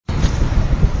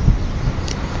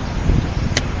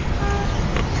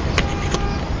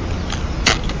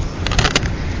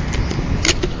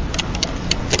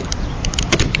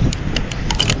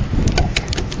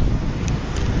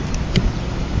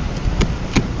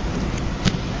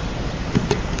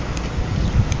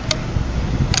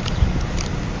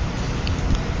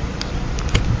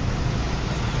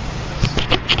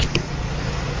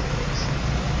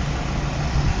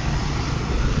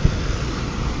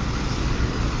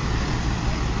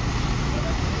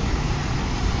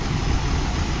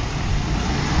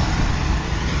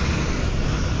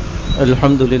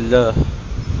الحمد لله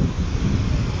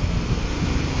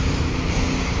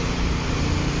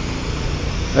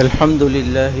الحمد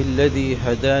لله الذي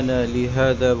هدانا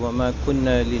لهذا وما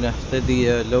كنا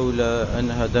لنهتدي لولا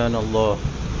أن هدانا الله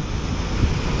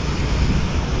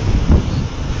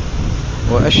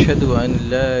وأشهد أن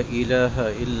لا إله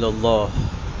إلا الله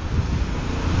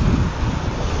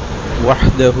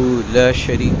وحده لا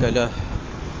شريك له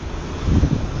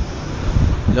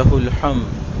له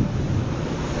الحمد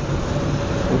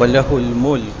وله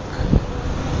الملك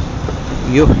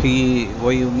يحيي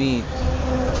ويميت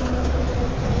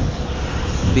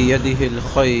بيده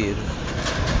الخير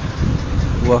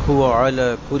وهو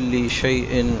على كل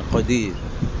شيء قدير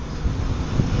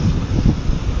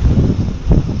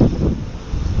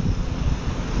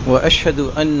وأشهد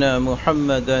أن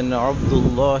محمدا عبد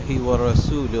الله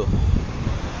ورسوله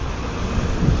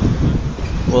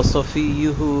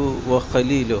وصفيه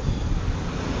وخليله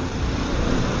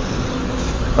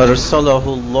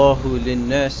أرسله الله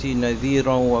للناس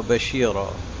نذيرا وبشيرا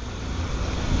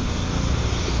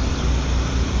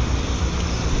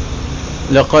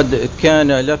لقد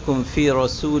كان لكم في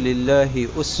رسول الله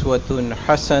أسوة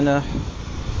حسنة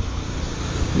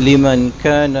لمن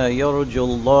كان يرجو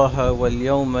الله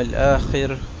واليوم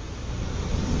الآخر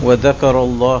وذكر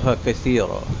الله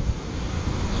كثيرا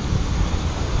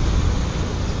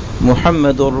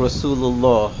محمد رسول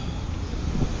الله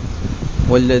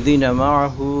والذين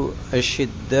معه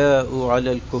أشداء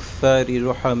على الكفار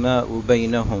رحماء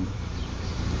بينهم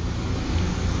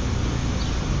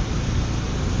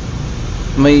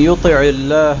من يطع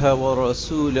الله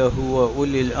ورسوله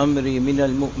وأولي الأمر من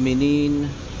المؤمنين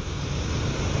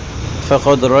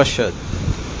فقد رشد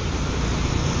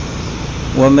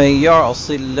ومن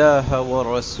يعص الله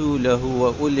ورسوله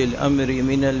وأولي الأمر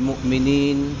من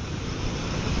المؤمنين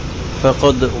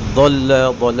فقد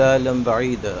ضل ضلالا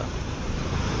بعيدا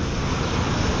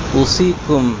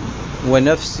أوصيكم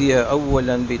ونفسي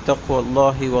أولا بتقوى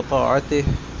الله وطاعته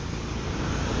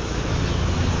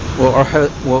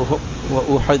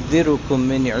وأحذركم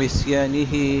من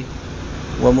عصيانه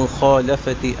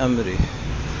ومخالفة أمره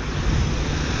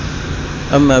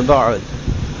أما بعد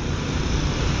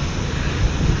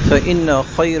فإن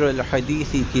خير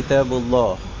الحديث كتاب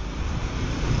الله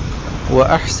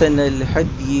وأحسن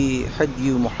الهدي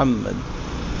هدي محمد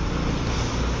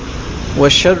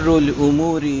وشر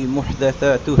الأمور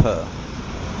محدثاتها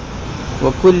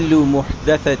وكل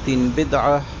محدثة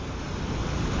بدعة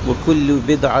وكل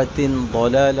بدعة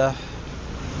ضلالة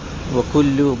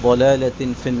وكل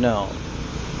ضلالة في النار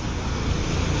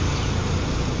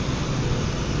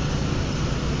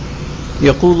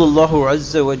يقول الله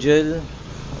عز وجل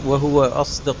وهو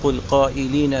أصدق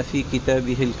القائلين في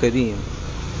كتابه الكريم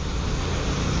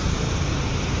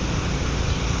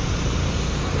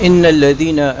إن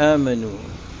الذين آمنوا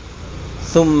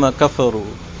ثم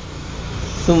كفروا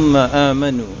ثم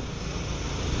آمنوا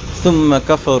ثم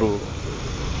كفروا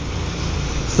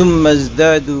ثم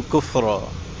ازدادوا كفرا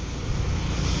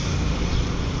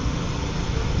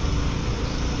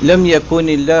لم يكن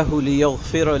الله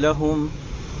ليغفر لهم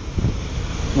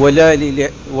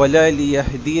ولا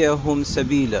ليهديهم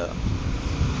سبيلا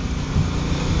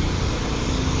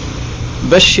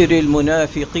بشر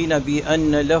المنافقين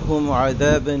بأن لهم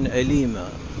عذابا أليما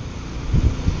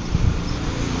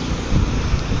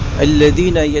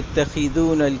الذين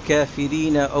يتخذون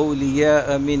الكافرين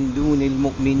أولياء من دون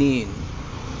المؤمنين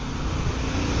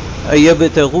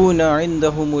أيبتغون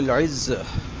عندهم العزة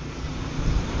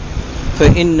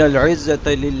فإن العزة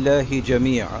لله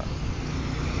جميعا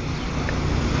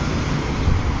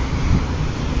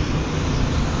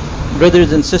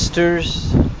Brothers and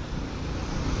sisters,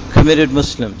 committed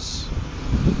Muslims,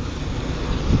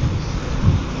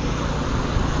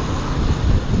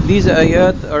 these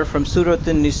ayat are from Surah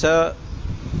An-Nisa,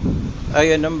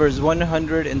 ayah numbers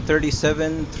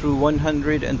 137 through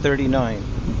 139.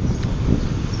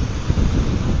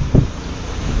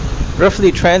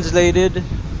 Roughly translated,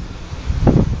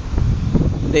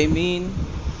 they mean,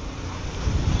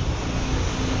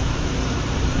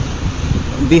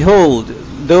 behold,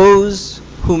 those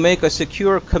who make a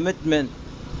secure commitment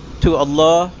to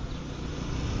Allah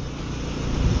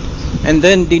and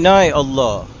then deny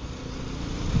Allah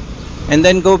and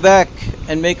then go back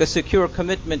and make a secure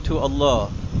commitment to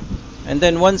Allah and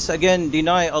then once again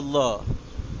deny Allah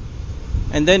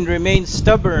and then remain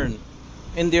stubborn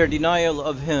in their denial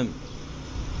of Him.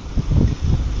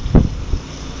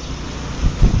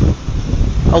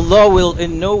 Allah will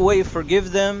in no way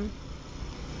forgive them,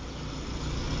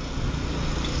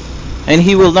 and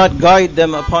He will not guide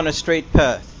them upon a straight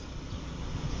path.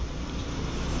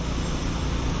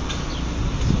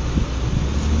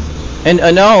 and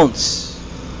announce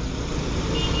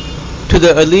to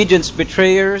the allegiance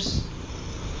betrayers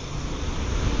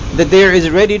that there is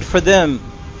ready for them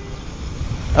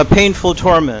a painful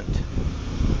torment.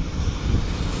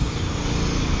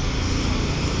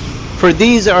 For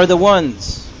these are the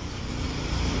ones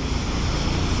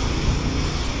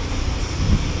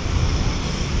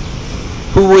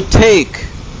who would take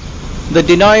the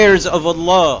deniers of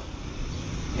Allah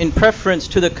in preference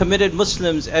to the committed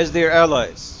Muslims as their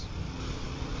allies,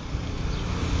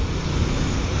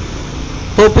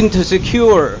 hoping to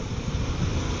secure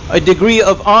a degree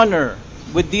of honor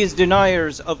with these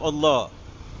deniers of Allah,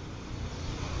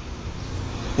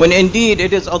 when indeed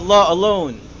it is Allah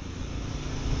alone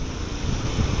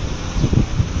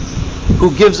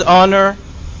who gives honor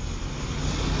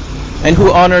and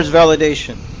who honors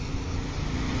validation.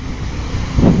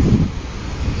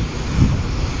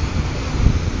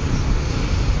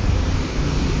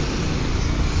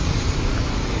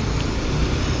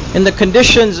 In the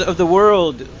conditions of the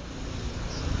world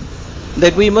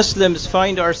that we Muslims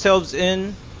find ourselves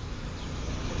in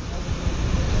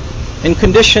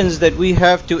conditions that we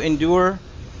have to endure,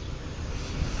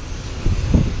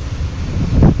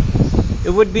 it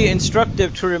would be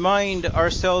instructive to remind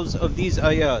ourselves of these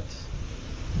ayat,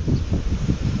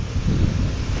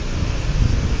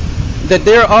 that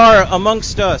there are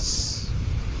amongst us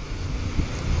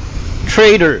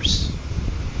traitors,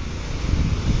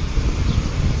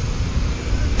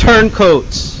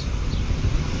 turncoats,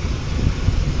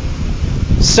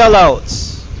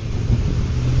 sellouts,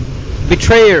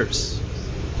 betrayers,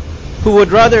 who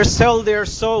would rather sell their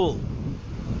soul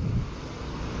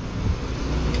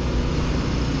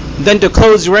than to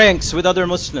close ranks with other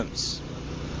Muslims,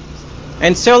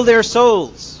 and sell their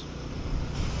souls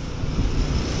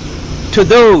to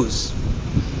those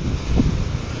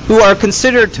who are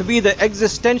considered to be the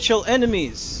existential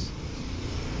enemies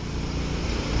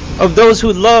of those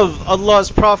who love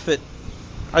Allah's Prophet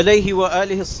alayhi wa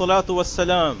alihi salatu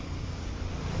wassalam,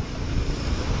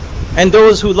 and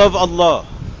those who love Allah.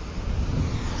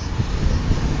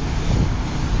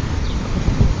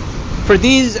 For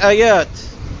these ayat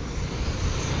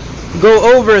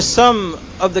go over some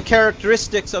of the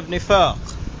characteristics of nifaq,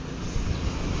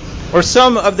 or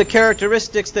some of the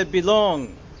characteristics that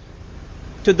belong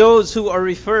to those who are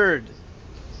referred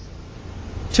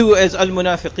to as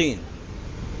al-munafiqeen.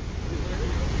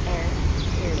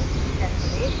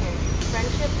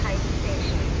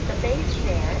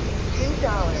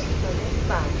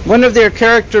 One of their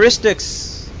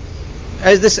characteristics,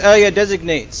 as this ayah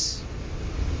designates,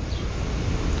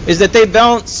 is that they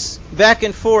bounce back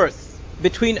and forth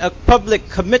between a public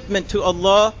commitment to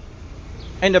Allah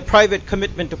and a private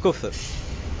commitment to kufr.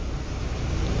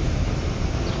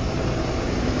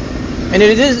 And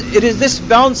it is this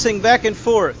bouncing back and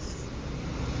forth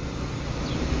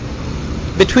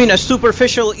between a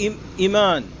superficial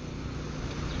iman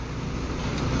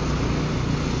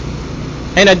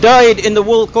and a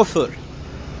dyed-in-the-wool kufr.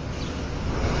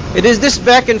 It is this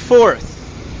back and forth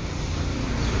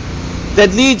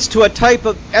that leads to a type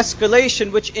of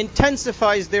escalation which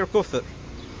intensifies their kufr.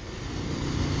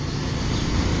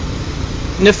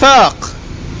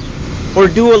 Nifaq, or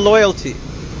dual loyalty.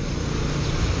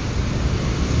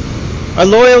 A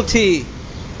loyalty,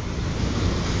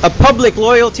 a public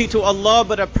loyalty to Allah,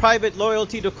 but a private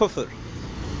loyalty to kufr.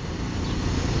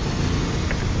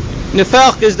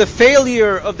 Nifaq is the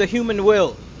failure of the human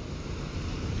will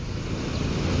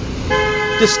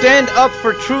to stand up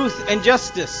for truth and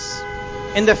justice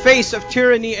in the face of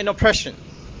tyranny and oppression.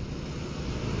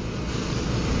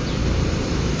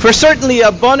 For certainly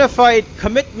a bona fide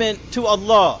commitment to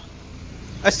Allah,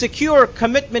 a secure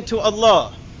commitment to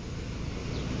Allah,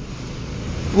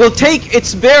 will take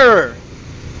its bearer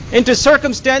into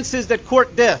circumstances that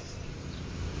court death.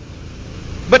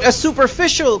 But a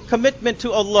superficial commitment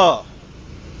to Allah,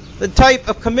 the type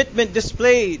of commitment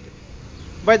displayed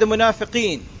by the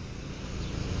munafiqeen,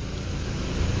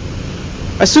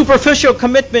 a superficial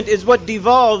commitment is what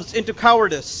devolves into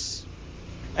cowardice,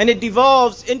 and it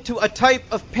devolves into a type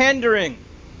of pandering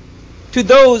to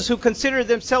those who consider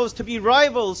themselves to be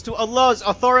rivals to Allah's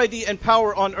authority and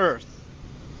power on earth.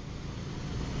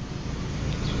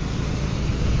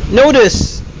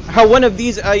 Notice how one of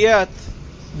these ayat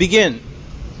begin.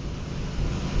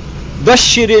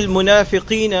 بشر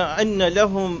المنافقين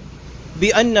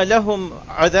بأن لهم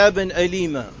عذابا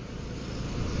أليما.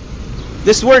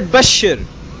 This word bashir,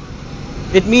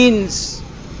 it means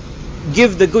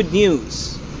give the good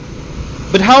news.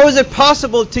 But how is it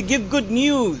possible to give good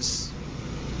news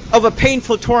of a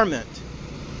painful torment?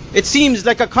 It seems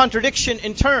like a contradiction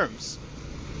in terms.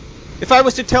 If I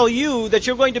was to tell you that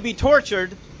you're going to be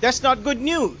tortured, that's not good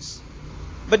news.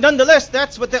 But nonetheless,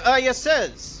 that's what the ayah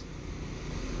says.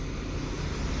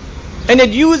 And it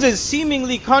uses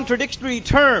seemingly contradictory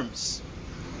terms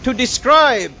to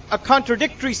describe a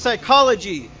contradictory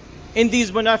psychology in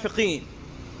these munafiqeen.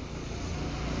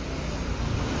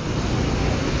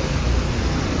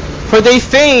 For they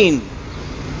feign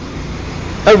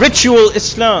a ritual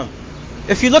Islam.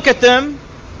 If you look at them,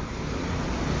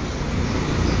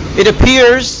 it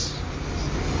appears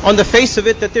on the face of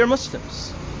it that they're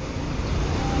Muslims.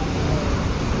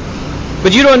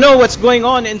 But you don't know what's going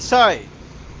on inside.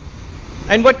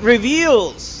 And what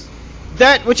reveals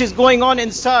that which is going on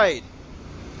inside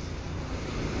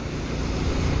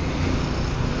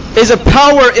is a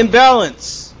power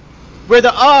imbalance where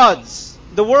the odds,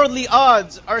 the worldly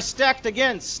odds, are stacked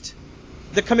against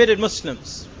the committed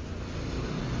Muslims.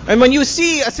 And when you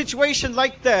see a situation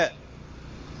like that,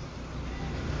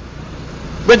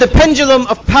 where the pendulum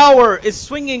of power is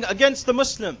swinging against the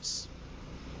Muslims,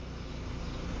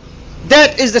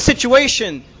 that is the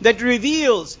situation that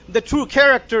reveals the true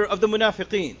character of the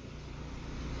munafiqeen.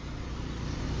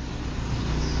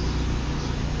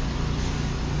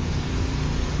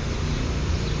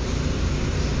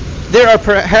 There are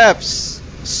perhaps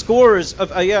scores of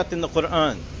ayat in the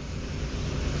Quran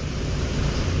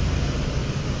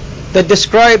that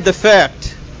describe the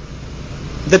fact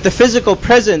that the physical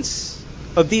presence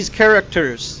of these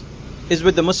characters is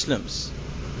with the Muslims,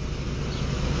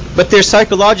 but their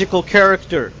psychological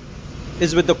character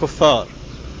is with the kuffar.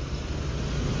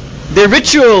 Their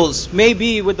rituals may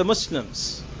be with the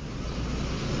Muslims,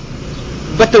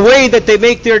 but the way that they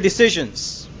make their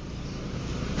decisions,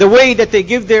 the way that they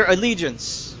give their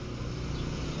allegiance,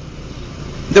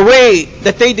 the way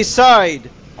that they decide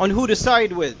on who to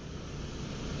side with,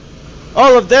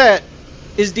 all of that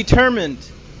is determined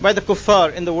by the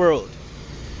kuffar in the world,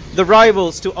 the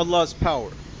rivals to Allah's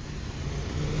power.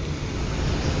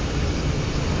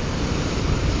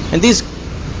 And these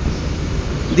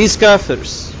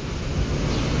kafirs,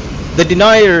 the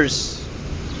deniers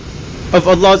of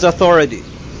Allah's authority,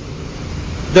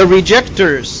 the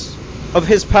rejectors of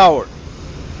His power,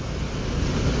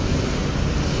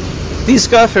 these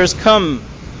kafirs come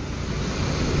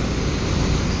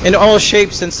in all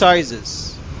shapes and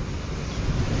sizes.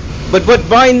 But what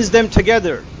binds them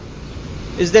together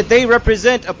is that they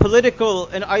represent a political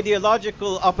and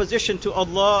ideological opposition to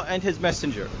Allah and His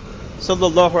Messenger,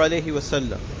 sallallahu alaihi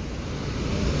wasallam.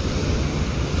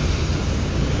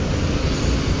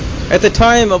 At the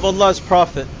time of Allah's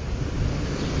Prophet,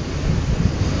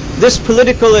 this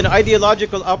political and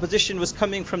ideological opposition was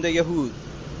coming from the Yahud,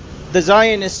 the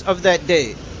Zionists of that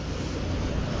day.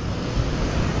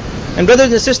 And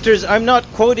brothers and sisters, I'm not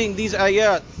quoting these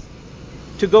ayat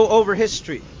to go over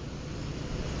history.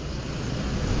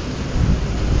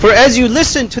 For as you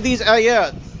listen to these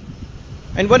ayat,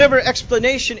 and whatever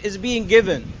explanation is being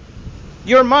given,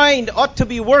 your mind ought to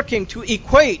be working to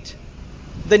equate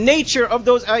the nature of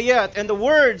those ayat and the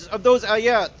words of those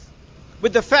ayat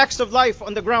with the facts of life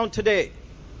on the ground today.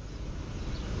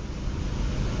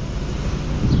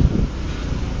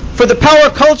 For the power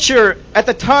culture at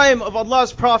the time of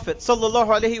Allah's Prophet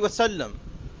sallallahu alaihi wasallam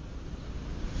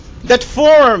that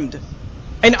formed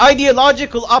an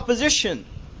ideological opposition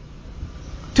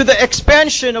to the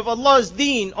expansion of Allah's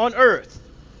deen on earth,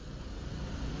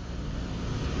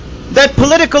 that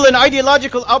political and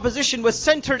ideological opposition was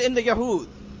centered in the Yahud.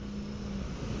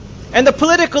 And the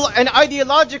political and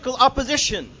ideological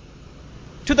opposition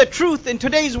to the truth in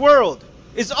today's world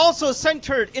is also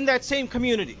centered in that same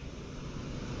community.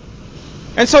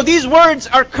 And so these words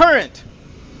are current.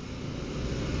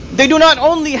 They do not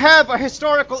only have a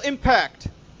historical impact.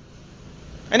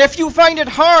 And if you find it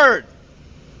hard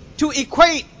to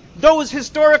equate those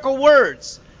historical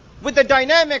words with the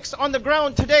dynamics on the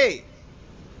ground today,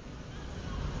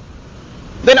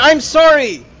 then I'm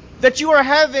sorry that you are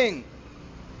having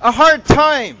a hard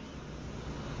time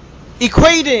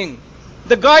equating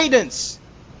the guidance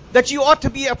that you ought to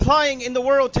be applying in the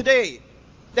world today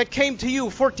that came to you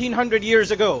 1400 years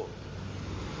ago.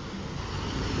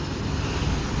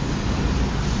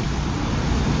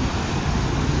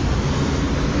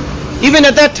 Even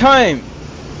at that time,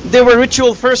 there were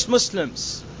ritual first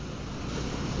Muslims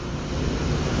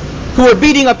who were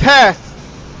beating a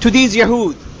path to these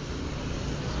Yahud.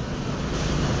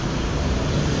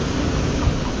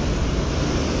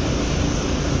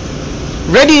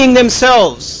 Readying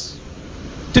themselves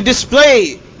to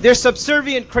display their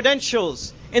subservient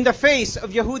credentials in the face of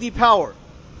Yahudi power.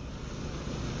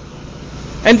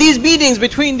 And these meetings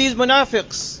between these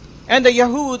munafiqs and the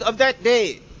Yahud of that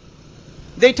day,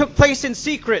 they took place in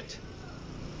secret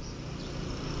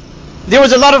There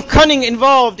was a lot of cunning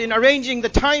involved in arranging the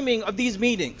timing of these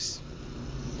meetings.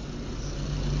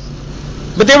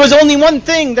 But there was only one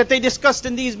thing that they discussed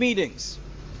in these meetings.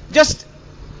 Just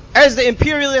as the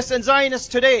imperialists and Zionists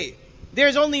today,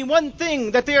 there's only one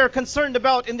thing that they are concerned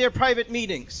about in their private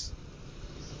meetings.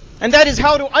 And that is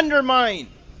how to undermine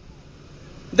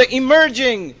the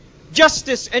emerging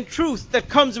justice and truth that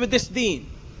comes with this deen.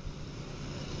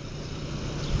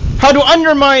 How to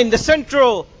undermine the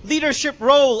central leadership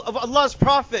role of Allah's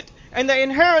Prophet and the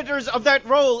inheritors of that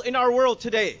role in our world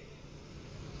today.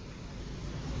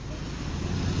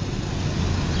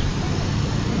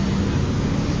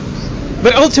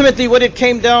 But ultimately what it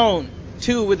came down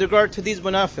to with regard to these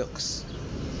munafiqs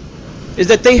is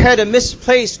that they had a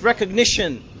misplaced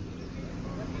recognition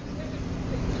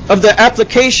of the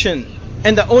application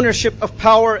and the ownership of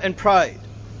power and pride.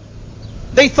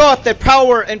 They thought that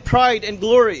power and pride and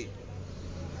glory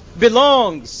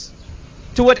belongs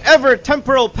to whatever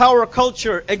temporal power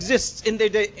culture exists in the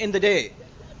day.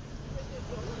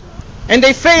 And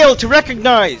they failed to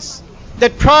recognize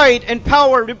that pride and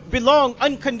power belong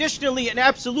unconditionally and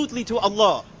absolutely to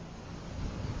Allah.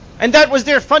 And that was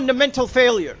their fundamental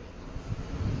failure.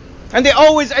 And they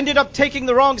always ended up taking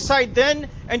the wrong side then,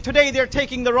 and today they're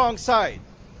taking the wrong side.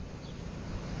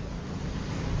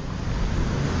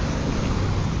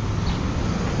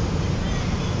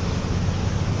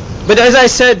 But as I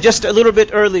said just a little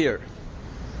bit earlier,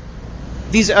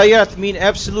 these ayat mean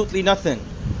absolutely nothing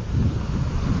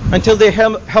until they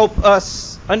help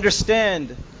us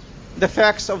understand the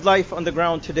facts of life on the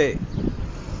ground today.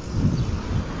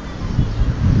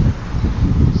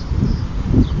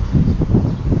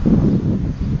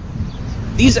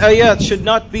 These ayat should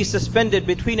not be suspended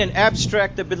between an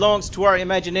abstract that belongs to our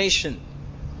imagination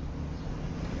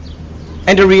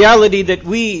and a reality that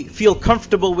we feel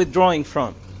comfortable withdrawing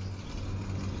from.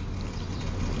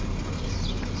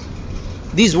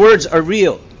 These words are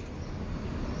real.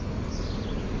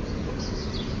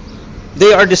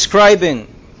 They are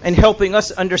describing and helping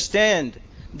us understand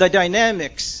the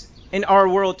dynamics in our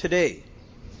world today.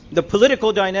 The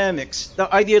political dynamics,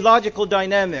 the ideological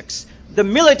dynamics, the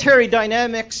military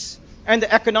dynamics, and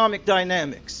the economic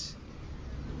dynamics.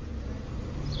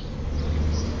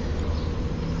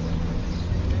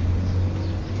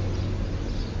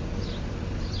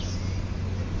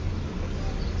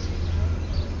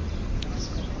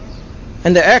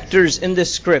 And the actors in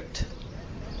this script,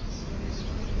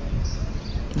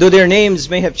 though their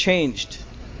names may have changed,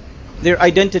 their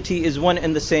identity is one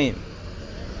and the same.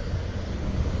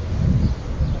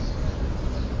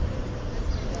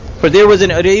 For there was an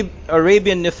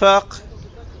Arabian nifaq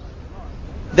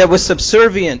that was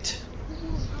subservient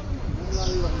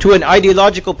to an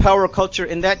ideological power culture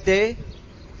in that day.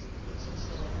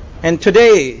 And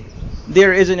today,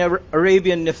 there is an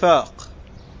Arabian nifaq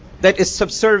that is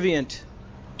subservient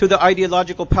to the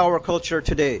ideological power culture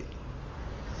today.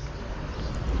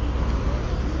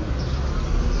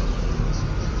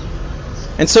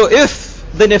 And so if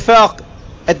the nifaq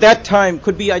at that time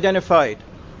could be identified,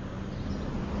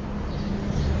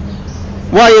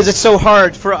 why is it so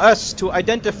hard for us to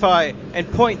identify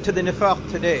and point to the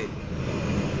nifaq today?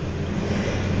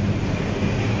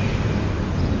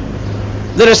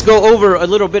 Let us go over a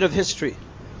little bit of history.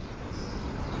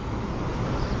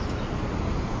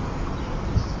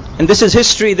 And this is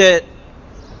history that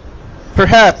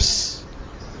perhaps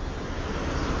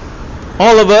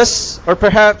all of us, or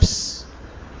perhaps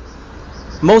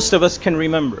most of us, can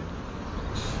remember.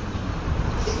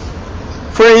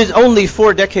 For it is only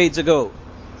 4 decades ago.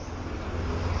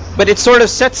 But it sort of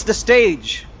sets the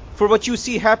stage for what you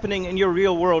see happening in your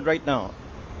real world right now.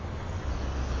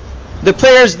 The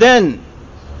players then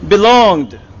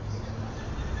belonged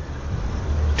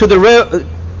to the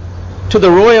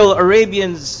Royal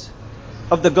Arabians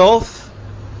of the Gulf,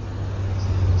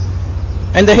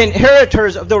 and the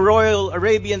inheritors of the Royal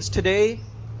Arabians today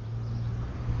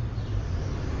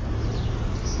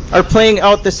are playing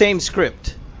out the same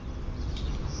script.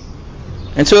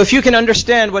 And so if you can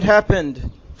understand what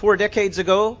happened 4 decades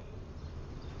ago,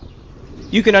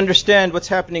 you can understand what's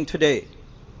happening today.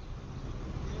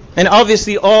 And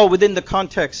obviously all within the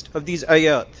context of these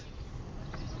ayat.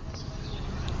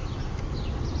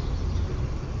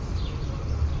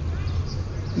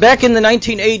 Back in the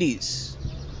 1980s,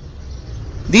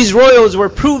 these royals were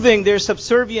proving their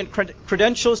subservient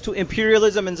credentials to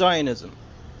imperialism and Zionism.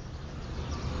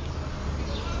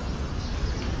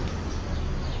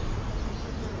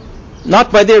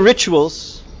 Not by their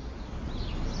rituals,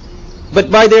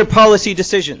 but by their policy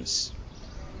decisions.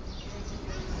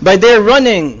 By their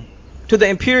running to the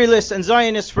imperialists and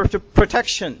Zionists for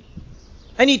protection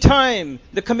anytime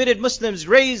the committed Muslims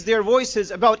raise their voices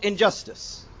about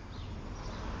injustice.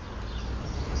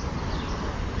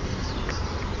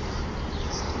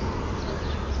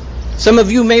 Some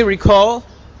of you may recall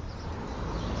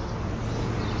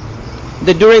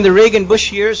that during the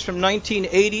Reagan-Bush years from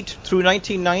 1980 through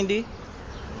 1990,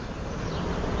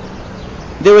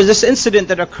 there was this incident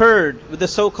that occurred with the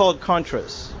so-called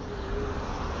Contras.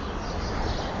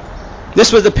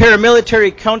 This was a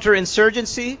paramilitary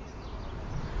counterinsurgency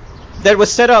that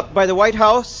was set up by the White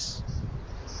House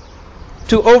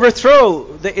to overthrow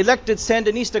the elected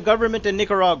Sandinista government in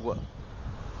Nicaragua.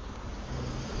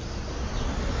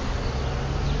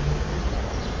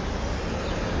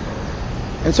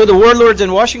 And so the warlords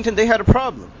in Washington, they had a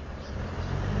problem.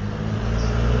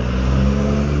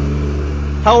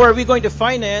 How are we going to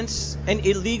finance an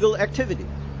illegal activity?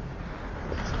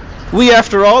 We,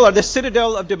 after all, are the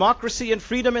citadel of democracy and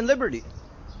freedom and liberty.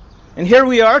 And here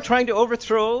we are trying to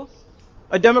overthrow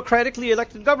a democratically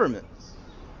elected government.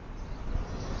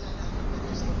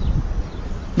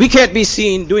 We can't be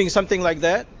seen doing something like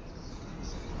that.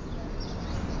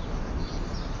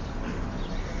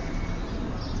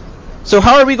 So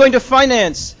how are we going to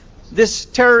finance this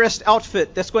terrorist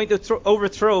outfit that's going to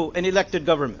overthrow an elected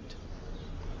government?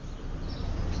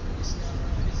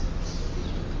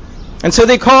 And so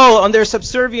they call on their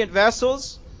subservient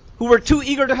vassals who were too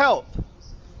eager to help.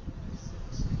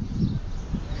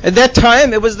 At that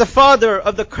time, it was the father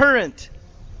of the current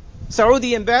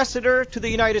Saudi ambassador to the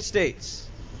United States.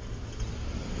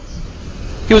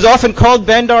 He was often called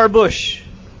Bandar Bush.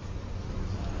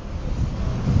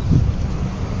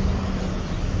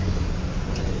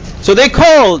 So they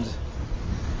called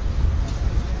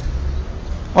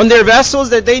on their vassals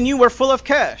that they knew were full of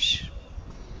cash.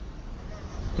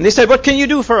 And they said, "What can you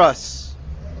do for us?"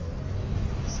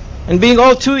 And being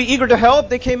all too eager to help,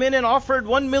 they came in and offered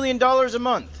 $1 million a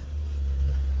month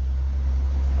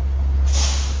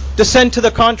to send to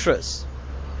the Contras.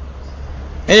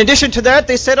 In addition to that,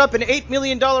 they set up an $8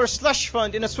 million slush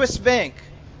fund in a Swiss bank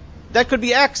that could be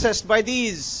accessed by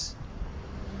these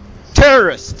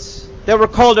terrorists that were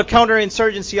called a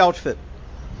counterinsurgency outfit.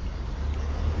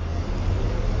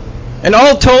 And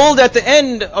all told, at the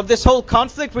end of this whole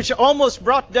conflict, which almost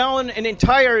brought down an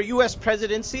entire US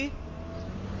presidency,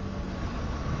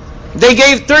 they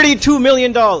gave $32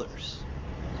 million.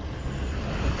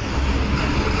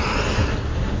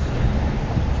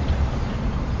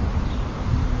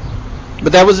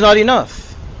 But that was not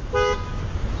enough.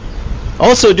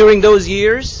 Also, during those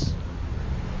years,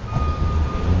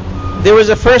 there was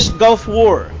a first Gulf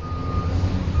War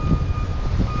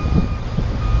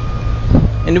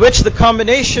in which the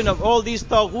combination of all these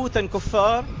Taghut and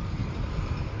Kuffar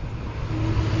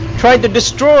tried to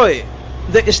destroy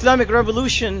the Islamic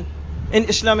revolution in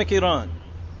Islamic Iran.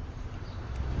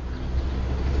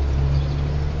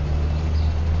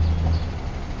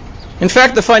 In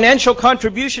fact, the financial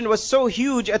contribution was so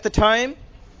huge at the time,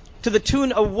 to the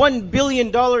tune of $1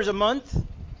 billion a month.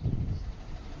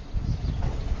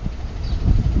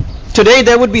 Today,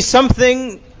 there would be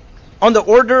something on the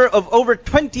order of over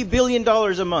 $20 billion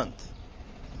a month,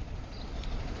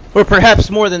 or perhaps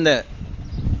more than that.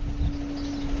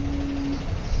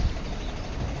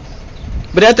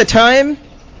 But at the time,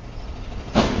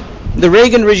 the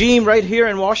Reagan regime right here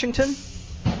in Washington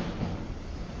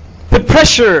put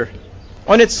pressure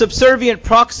on its subservient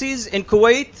proxies in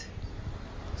Kuwait,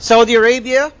 Saudi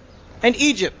Arabia, and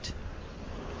Egypt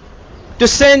to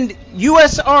send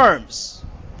US arms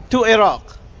to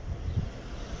Iraq,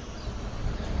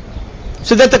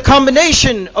 so that the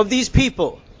combination of these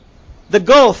people, the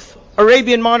Gulf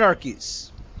Arabian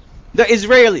monarchies, the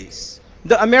Israelis,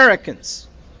 the Americans,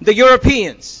 the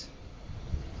Europeans,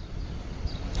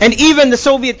 and even the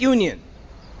Soviet Union,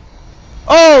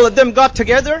 all of them got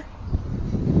together,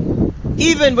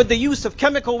 even with the use of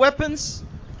chemical weapons,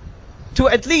 to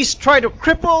at least try to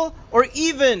cripple or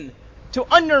even to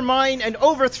undermine and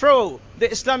overthrow the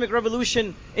Islamic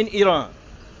revolution in Iran.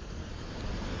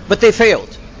 But they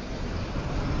failed.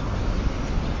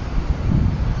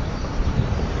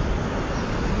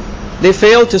 They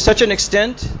failed to such an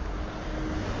extent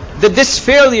that this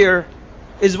failure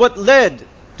is what led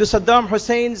to Saddam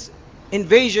Hussein's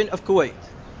invasion of Kuwait.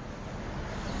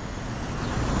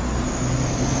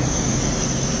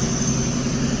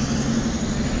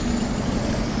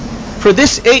 For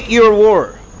this 8-year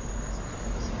war,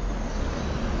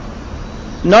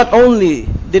 not only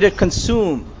did it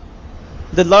consume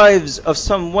the lives of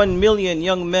some 1 million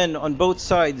young men on both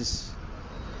sides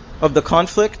of the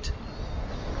conflict,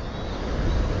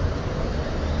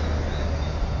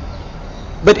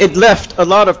 but it left a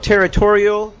lot of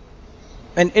territorial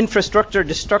and infrastructure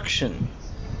destruction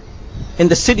in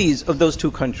the cities of those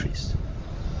two countries.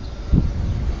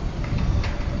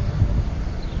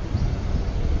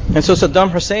 And so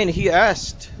Saddam Hussein, he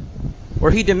asked, or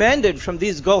he demanded from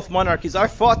these Gulf monarchies, I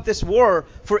fought this war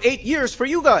for 8 years for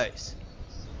you guys.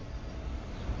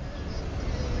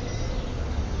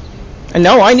 And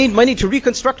now I need money to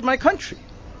reconstruct my country.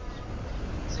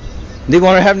 They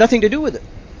want to have nothing to do with it.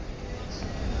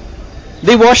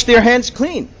 They washed their hands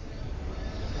clean.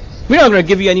 We're not going to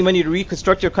give you any money to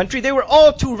reconstruct your country. They were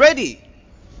all too ready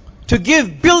to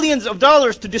give billions of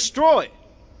dollars to destroy.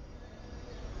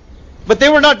 But they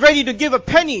were not ready to give a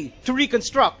penny to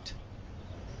reconstruct.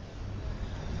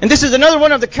 And this is another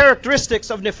one of the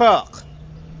characteristics of nifaq,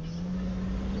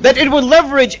 that it will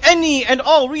leverage any and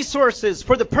all resources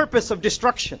for the purpose of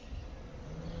destruction.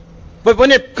 But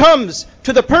when it comes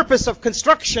to the purpose of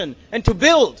construction and to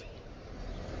build,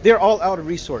 they're all out of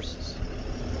resources.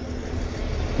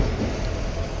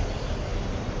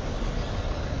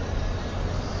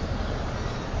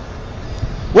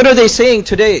 What are they saying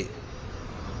today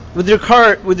with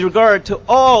regard to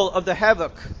all of the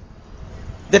havoc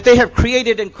that they have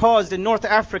created and caused in North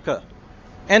Africa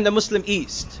and the Muslim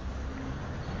East?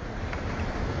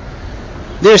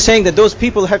 They're saying that those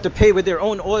people have to pay with their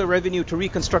own oil revenue to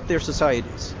reconstruct their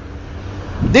societies.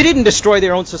 They didn't destroy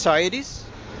their own societies.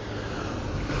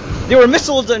 There were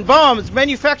missiles and bombs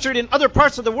manufactured in other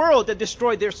parts of the world that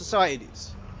destroyed their societies.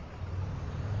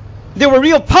 There were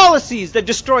real policies that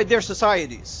destroyed their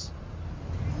societies.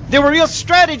 There were real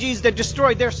strategies that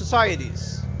destroyed their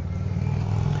societies.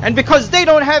 And because they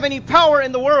don't have any power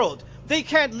in the world, they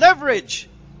can't leverage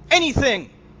anything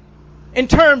in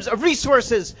terms of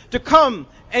resources to come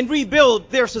and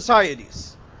rebuild their societies.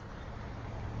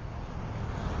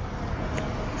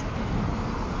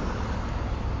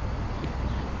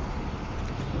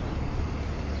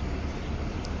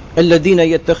 الذين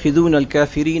يتخذون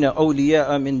الكافرين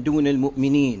أولياء من دون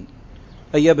المؤمنين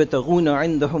أيبتغون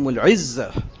عندهم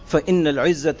العزة فإن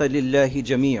العزة لله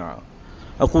جميعا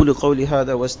أقول قولي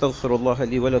هذا واستغفر الله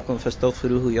لي ولكم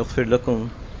فاستغفروه يغفر لكم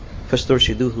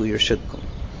فاسترشدوه يرشدكم.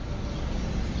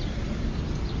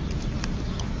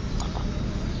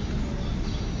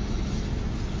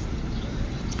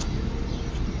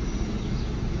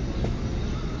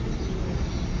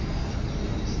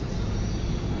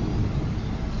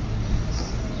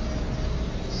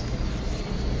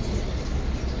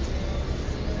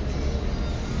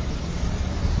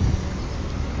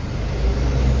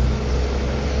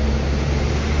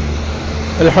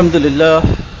 Alhamdulillah,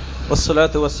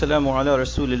 wassalatu wassalamu ala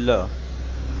Rasulillah.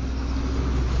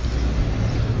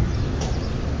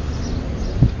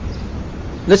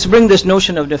 Let's bring this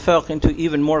notion of nifaq into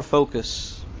even more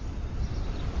focus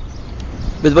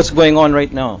with what's going on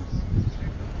right now.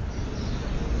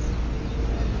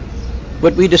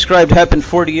 What we described happened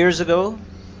 40 years ago,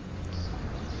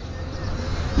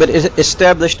 but it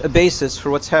established a basis for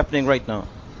what's happening right now.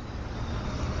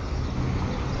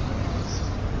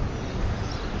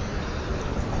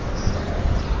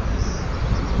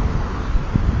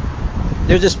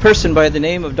 There's this person by the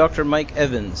name of Dr. Mike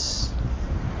Evans.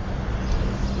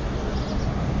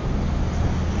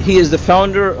 He is the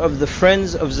founder of the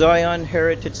Friends of Zion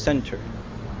Heritage Center.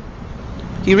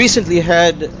 He recently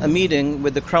had a meeting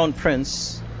with the Crown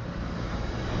Prince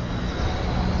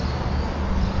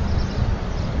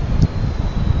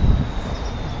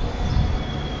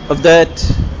of that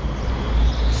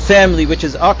family which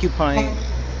is occupying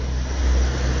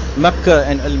Mecca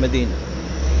and Al-Madinah.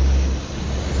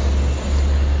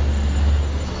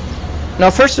 Now,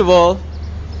 first of all,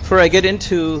 before I get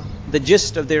into the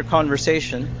gist of their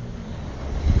conversation,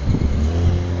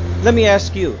 let me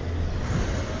ask you,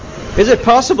 is it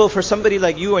possible for somebody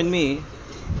like you and me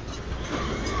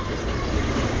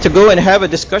to go and have a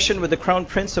discussion with the Crown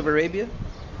Prince of Arabia?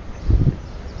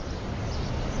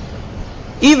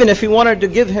 Even if we wanted to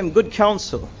give him good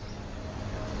counsel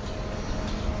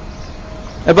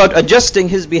about adjusting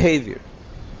his behavior,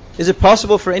 is it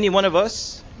possible for any one of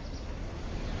us,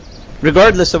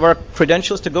 regardless of our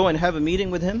credentials, to go and have a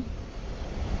meeting with him?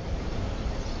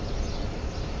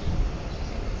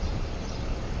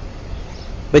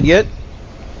 But yet,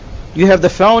 you have the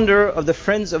founder of the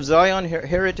Friends of Zion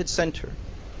Heritage Center.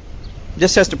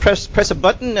 Just has to press a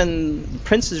button and the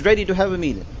prince is ready to have a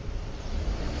meeting.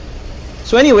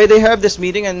 So anyway, they have this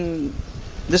meeting and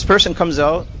this person comes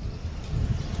out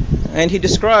and he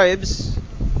describes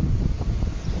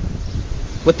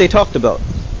what they talked about.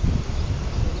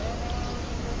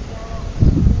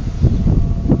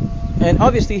 And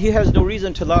obviously he has no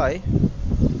reason to lie,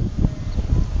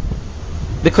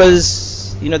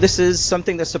 because this is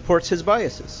something that supports his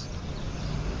biases.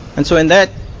 And so in that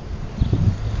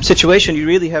situation, you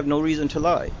really have no reason to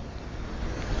lie.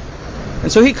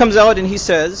 And so he comes out and he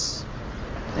says,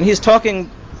 and he's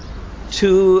talking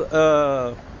to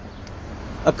a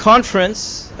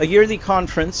conference, a yearly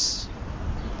conference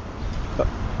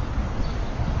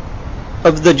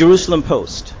of the Jerusalem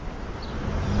Post.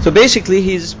 So basically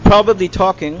he's probably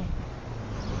talking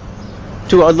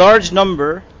to a large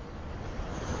number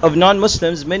of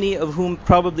non-Muslims, many of whom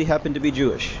probably happen to be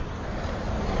Jewish.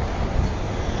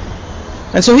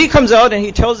 And so he comes out and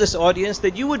he tells this audience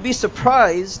that you would be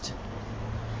surprised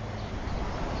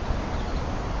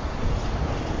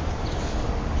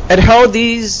at how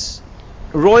these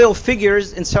royal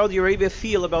figures in Saudi Arabia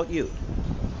feel about you.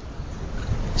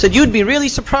 He said you'd be really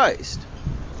surprised,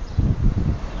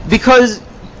 because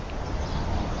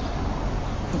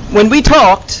when we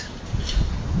talked,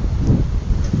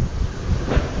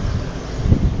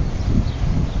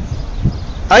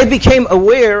 I became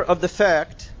aware of the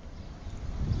fact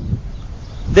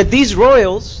that these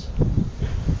royals,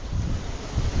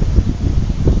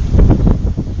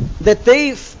 that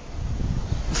they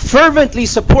fervently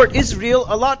support Israel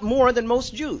a lot more than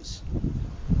most Jews.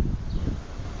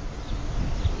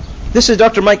 This is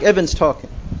Dr. Mike Evans talking.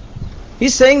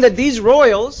 He's saying that these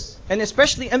royals, and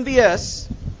especially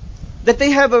MBS, that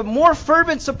they have a more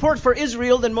fervent support for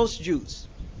Israel than most Jews.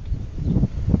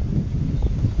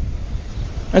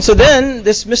 And so then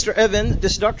this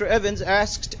Dr. Evans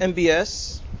asked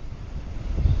MBS,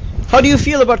 how do you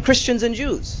feel about Christians and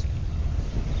Jews?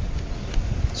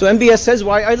 So MBS says,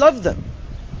 why, I love them.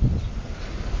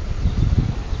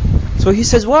 So he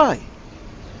says, why?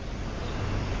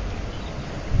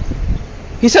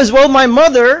 He says, well, my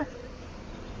mother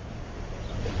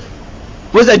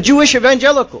was a Jewish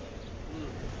evangelical.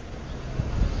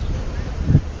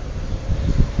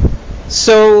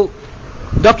 So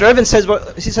Dr. Evans says,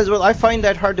 well, I find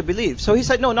that hard to believe. So he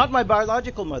said, no, not my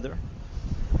biological mother,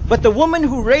 but the woman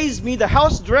who raised me, the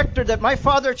house director that my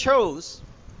father chose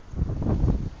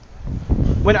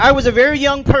when I was a very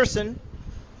young person.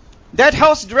 That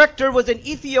house director was an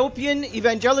Ethiopian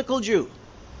evangelical Jew.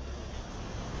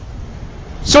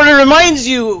 Sort of reminds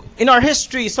you in our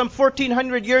history some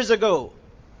 1400 years ago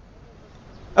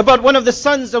about one of the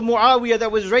sons of Muawiyah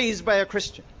that was raised by a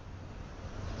Christian.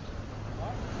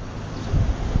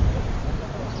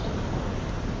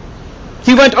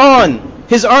 He went on,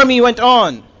 his army went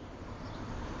on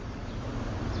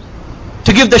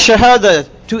to give the Shahada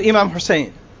to Imam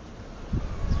Hussein.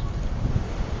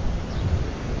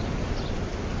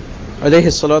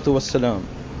 Alayhi salatu wassalam.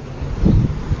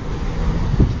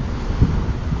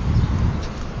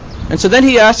 And so then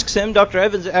he asks him, Dr.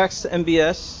 Evans asks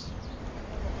MBS,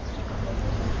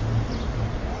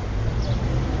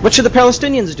 what should the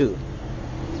Palestinians do?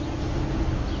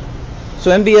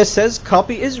 So MBS says,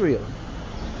 copy Israel.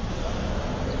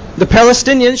 The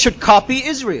Palestinians should copy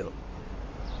Israel.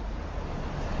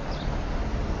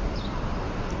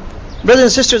 Brothers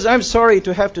and sisters, I'm sorry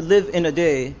to have to live in a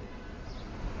day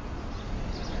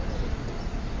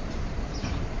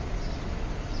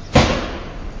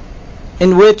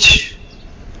in which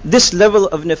this level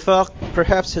of nifaq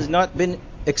perhaps has not been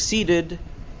exceeded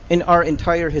in our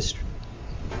entire history.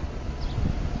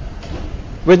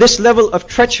 Where this level of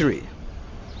treachery,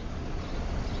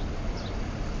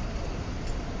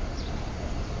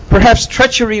 perhaps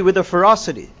treachery with a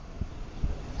ferocity.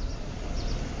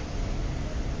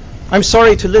 I'm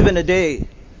sorry to live in a day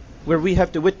where we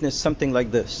have to witness something like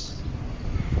this.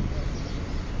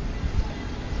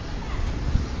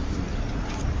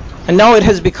 And now it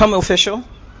has become official.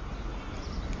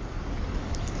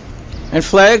 And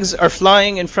flags are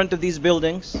flying in front of these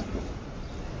buildings.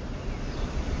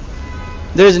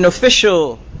 There is an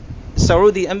official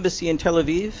Saudi embassy in Tel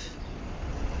Aviv.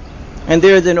 And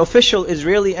there is an official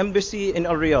Israeli embassy in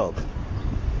Riyadh.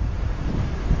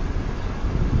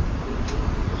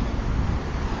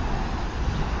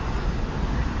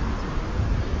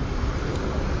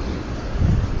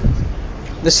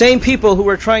 The same people who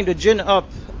were trying to gin up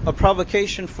a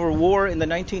provocation for war in the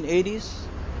 1980s,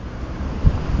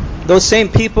 those same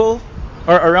people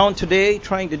are around today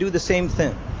trying to do the same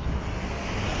thing.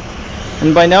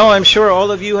 And by now I'm sure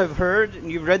all of you have heard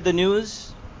and you've read the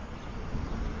news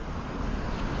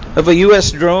of a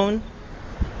US drone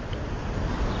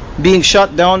being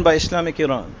shot down by Islamic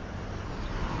Iran.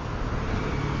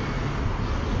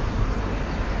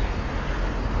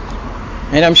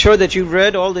 And I'm sure that you've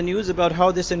read all the news about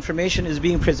how this information is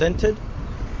being presented.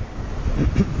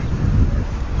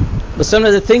 But some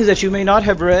of the things that you may not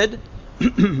have read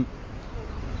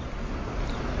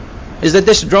is that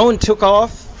this drone took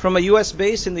off from a US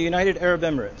base in the United Arab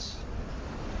Emirates.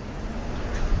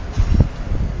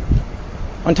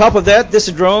 On top of that, this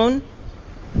drone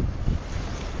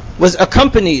was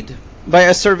accompanied by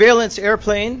a surveillance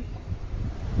airplane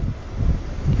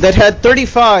that had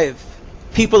 35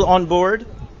 people on board,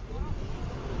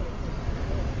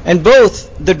 and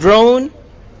both the drone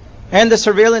and the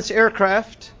surveillance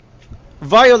aircraft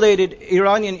violated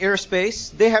Iranian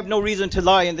airspace. They have no reason to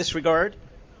lie in this regard.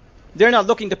 They're not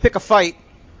looking to pick a fight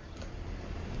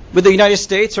with the United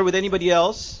States or with anybody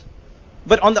else.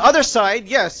 But on the other side,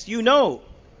 yes, you know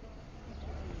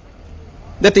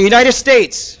that the United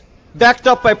States, backed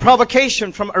up by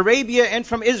provocation from Arabia and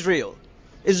from Israel,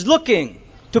 is looking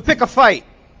to pick a fight,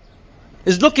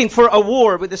 is looking for a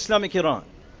war with Islamic Iran.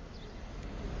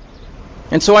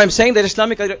 And so I'm saying that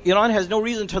Islamic Iran has no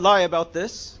reason to lie about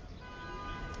this.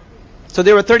 So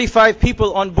there were 35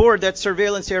 people on board that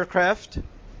surveillance aircraft.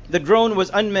 The drone was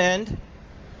unmanned.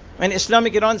 And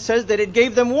Islamic Iran says that it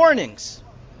gave them warnings.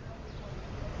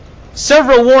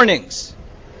 Several warnings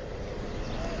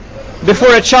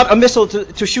before it shot a missile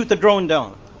to shoot the drone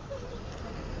down.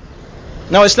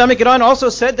 Now Islamic Iran also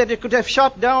said that it could have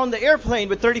shot down the airplane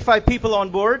with 35 people on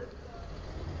board.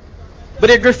 But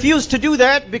it refused to do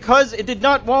that because it did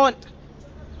not want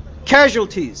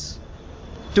casualties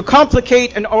to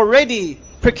complicate an already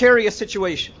precarious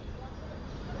situation.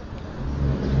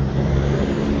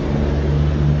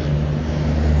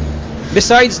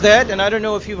 Besides that, and I don't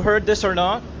know if you've heard this or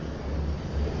not,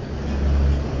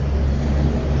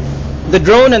 the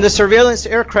drone and the surveillance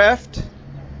aircraft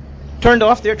turned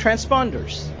off their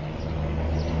transponders.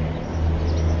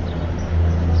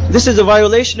 This is a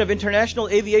violation of international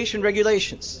aviation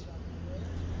regulations.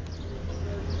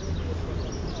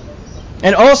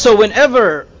 And also,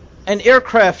 whenever an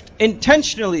aircraft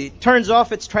intentionally turns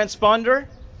off its transponder,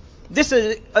 this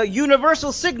is a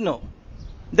universal signal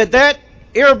that that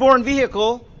airborne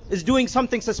vehicle is doing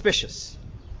something suspicious.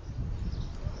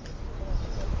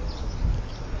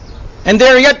 And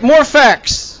there are yet more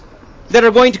facts that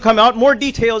are going to come out, more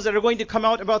details that are going to come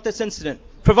out about this incident,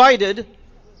 provided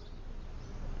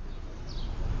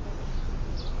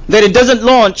that it doesn't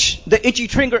launch the itchy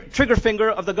trigger finger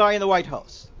of the guy in the White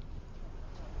House.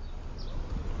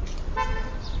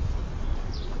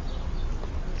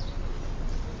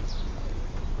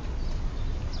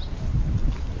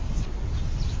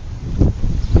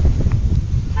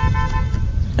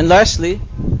 And lastly,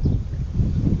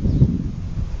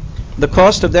 the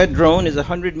cost of that drone is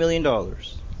 $100 million.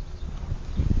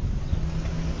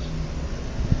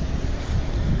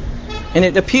 And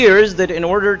it appears that in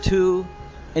order to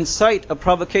incite a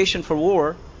provocation for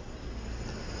war,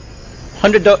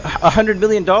 $100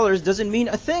 million doesn't mean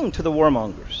a thing to the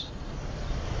warmongers.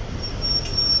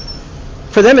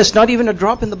 For them, it's not even a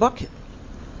drop in the bucket.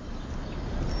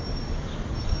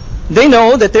 They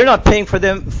know that they're not paying for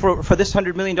this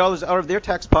 $100 million out of their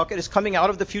tax pocket. It's coming out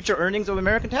of the future earnings of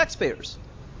American taxpayers.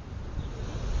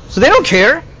 So they don't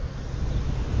care.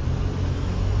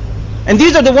 And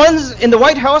these are the ones in the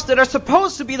White House that are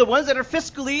supposed to be the ones that are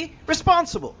fiscally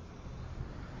responsible.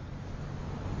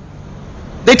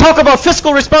 They talk about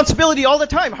fiscal responsibility all the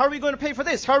time. How are we going to pay for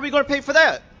this? How are we going to pay for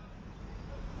that?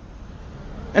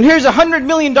 And here's $100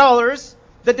 million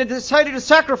that they decided to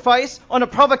sacrifice on a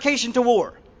provocation to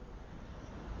war.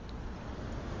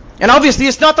 And obviously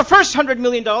it's not the first $100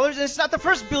 million, and it's not the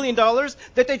first $1 billion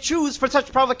that they choose for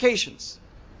such provocations.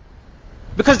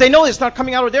 Because they know it's not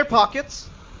coming out of their pockets.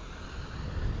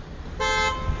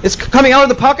 It's coming out of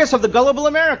the pockets of the gullible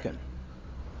American.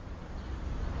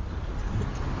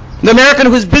 The American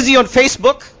who's busy on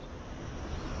Facebook,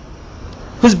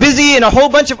 who's busy in a whole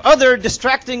bunch of other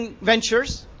distracting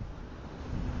ventures,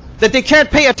 that they can't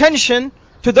pay attention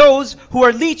to those who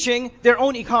are leeching their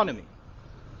own economy.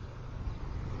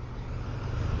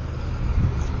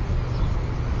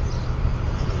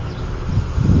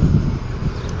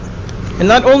 And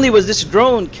not only was this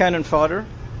drone cannon fodder,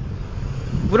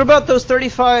 what about those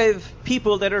 35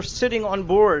 people that are sitting on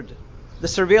board the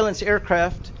surveillance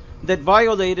aircraft that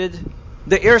violated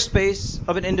the airspace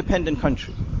of an independent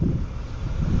country?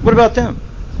 What about them?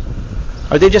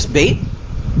 Are they just bait?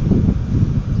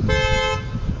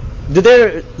 Do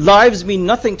their lives mean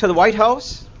nothing to the White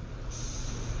House?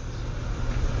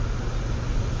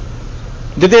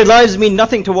 Do their lives mean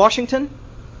nothing to Washington?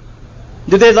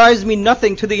 Do their lives mean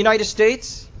nothing to the United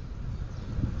States?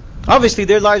 Obviously,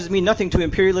 their lives mean nothing to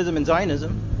imperialism and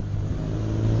Zionism.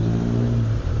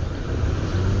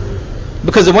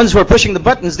 Because the ones who are pushing the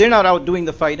buttons, they're not out doing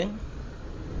the fighting.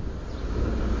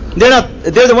 They're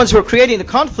the ones who are creating the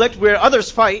conflict where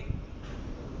others fight.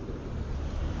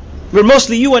 Where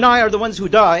mostly you and I are the ones who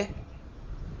die.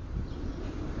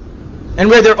 And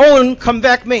where their own come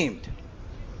back maimed.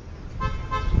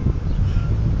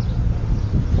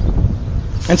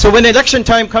 And so when election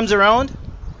time comes around,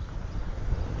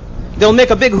 they'll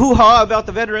make a big hoo-ha about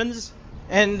the veterans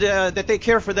and that they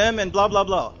care for them and blah, blah,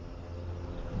 blah.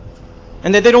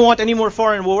 And that they don't want any more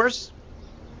foreign wars.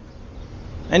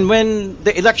 And when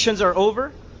the elections are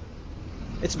over,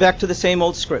 it's back to the same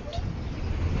old script.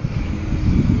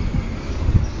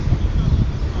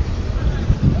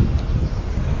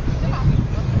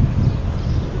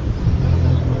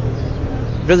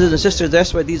 Brothers and sisters,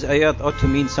 that's why these ayat ought to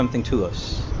mean something to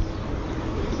us.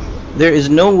 There is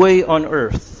no way on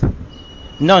earth,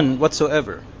 none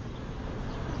whatsoever,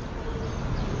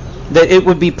 that it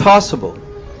would be possible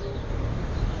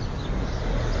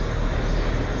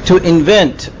to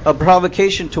invent a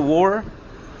provocation to war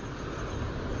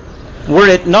were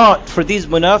it not for these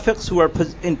munafiqs who are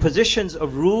in positions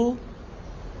of rule,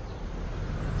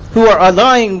 who are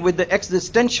allying with the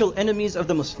existential enemies of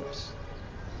the Muslims.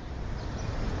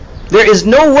 There is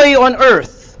no way on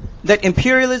earth that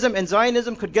imperialism and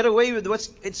Zionism could get away with what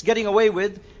it's getting away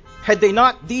with had they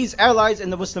not these allies in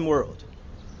the Muslim world.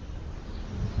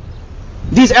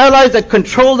 These allies that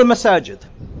control the masajid.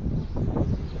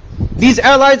 These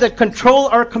allies that control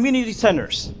our community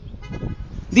centers.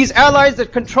 These allies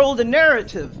that control the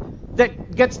narrative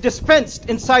that gets dispensed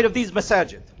inside of these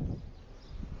masajid.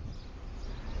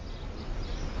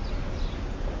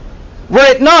 Were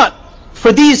it not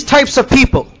for these types of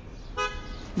people,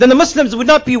 then the Muslims would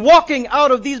not be walking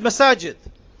out of these masajid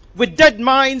with dead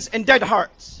minds and dead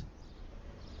hearts.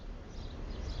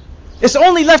 It's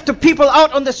only left to people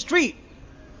out on the street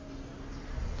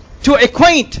to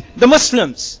acquaint the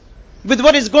Muslims with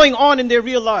what is going on in their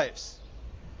real lives.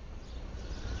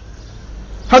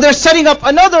 How they're setting up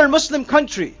another Muslim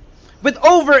country with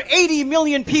over 80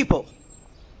 million people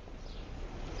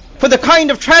for the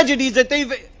kind of tragedies that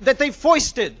they've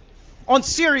foisted on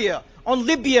Syria, on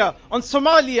Libya, on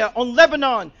Somalia, on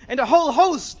Lebanon, and a whole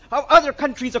host of other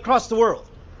countries across the world.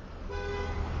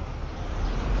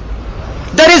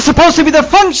 That is supposed to be the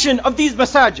function of these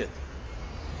masajid.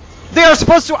 They are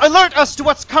supposed to alert us to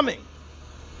what's coming.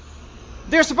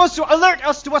 They're supposed to alert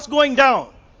us to what's going down.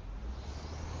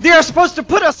 They are supposed to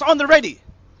put us on the ready.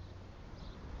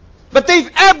 But they've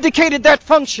abdicated that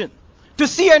function to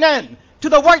CNN, to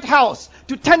the White House,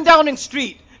 to 10 Downing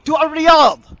Street, to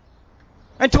Riyadh,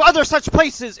 and to other such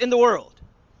places in the world.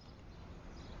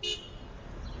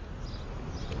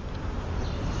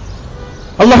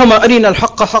 اللهم أرنا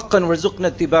الحق حقا وارزقنا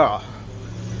اتباعه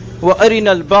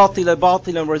وأرنا الباطل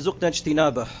باطلا وارزقنا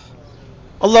اجتنابه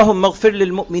اللهم اغفر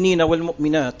للمؤمنين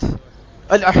والمؤمنات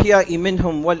الأحياء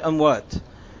منهم والأموات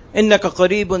إنك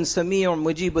قريب سميع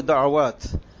مجيب الدعوات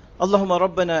اللهم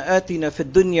ربنا آتنا في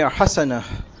الدنيا حسنة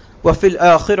وفي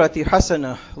الآخرة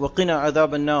حسنة وقنا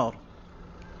عذاب النار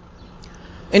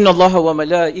إن الله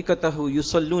وملائكته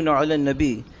يصلون على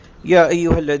النبي يا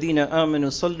أيها الذين آمنوا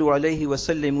صلوا عليه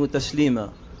وسلموا تسليما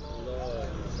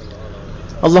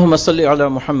اللهم صل على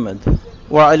محمد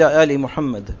وعلى آل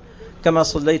محمد كما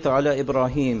صليت على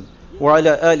إبراهيم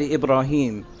وعلى آل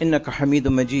إبراهيم إنك حميد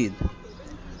مجيد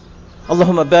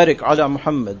اللهم بارك على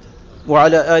محمد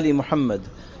وعلى آل محمد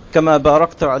كما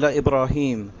باركت على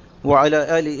إبراهيم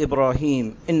وعلى آل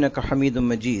إبراهيم إنك حميد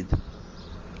مجيد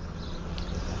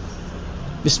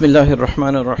بسم الله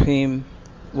الرحمن الرحيم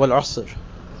والعصر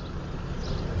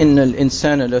إن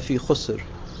الإنسان لفي خسر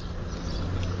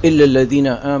إلا الذين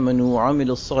آمنوا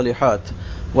وعملوا الصالحات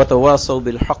وتواصوا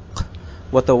بالحق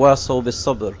وتواصوا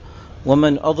بالصبر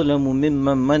ومن أظلم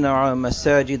ممن منع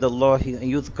مساجد الله أن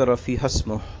يذكر فيها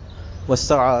اسمه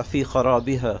وسعى في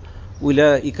خرابها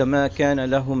أولئك ما كان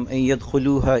لهم أن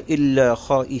يدخلوها إلا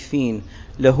خائفين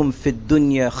لهم في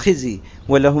الدنيا خزي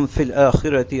ولهم في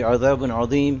الآخرة عذاب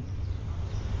عظيم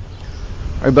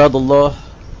عباد الله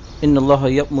إن الله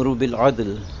يأمر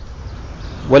بالعدل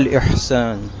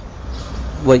والإحسان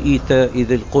وإيتاء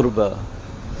ذي القربى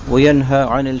وينهى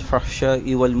عن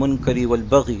الفحشاء والمنكر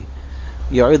والبغي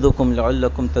يعظكم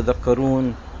لعلكم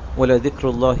تذكرون ولذكر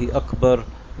الله أكبر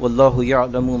والله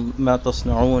يعلم ما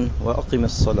تصنعون وأقم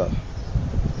الصلاة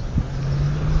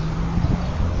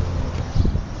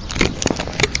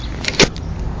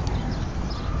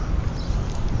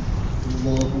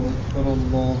الله أكبر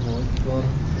الله أكبر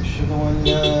أشهد أن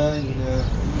لا إله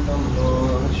إلا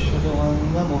الله أشهد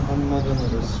أن محمدا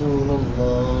رسول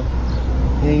الله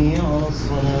حي على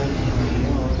الصلاة حي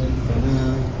على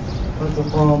الفلاح قد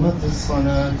قامت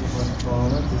الصلاة قد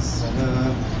قامت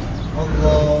الصلاة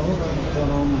الله أكبر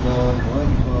الله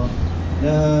أكبر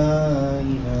لا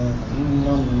إله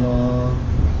إلا الله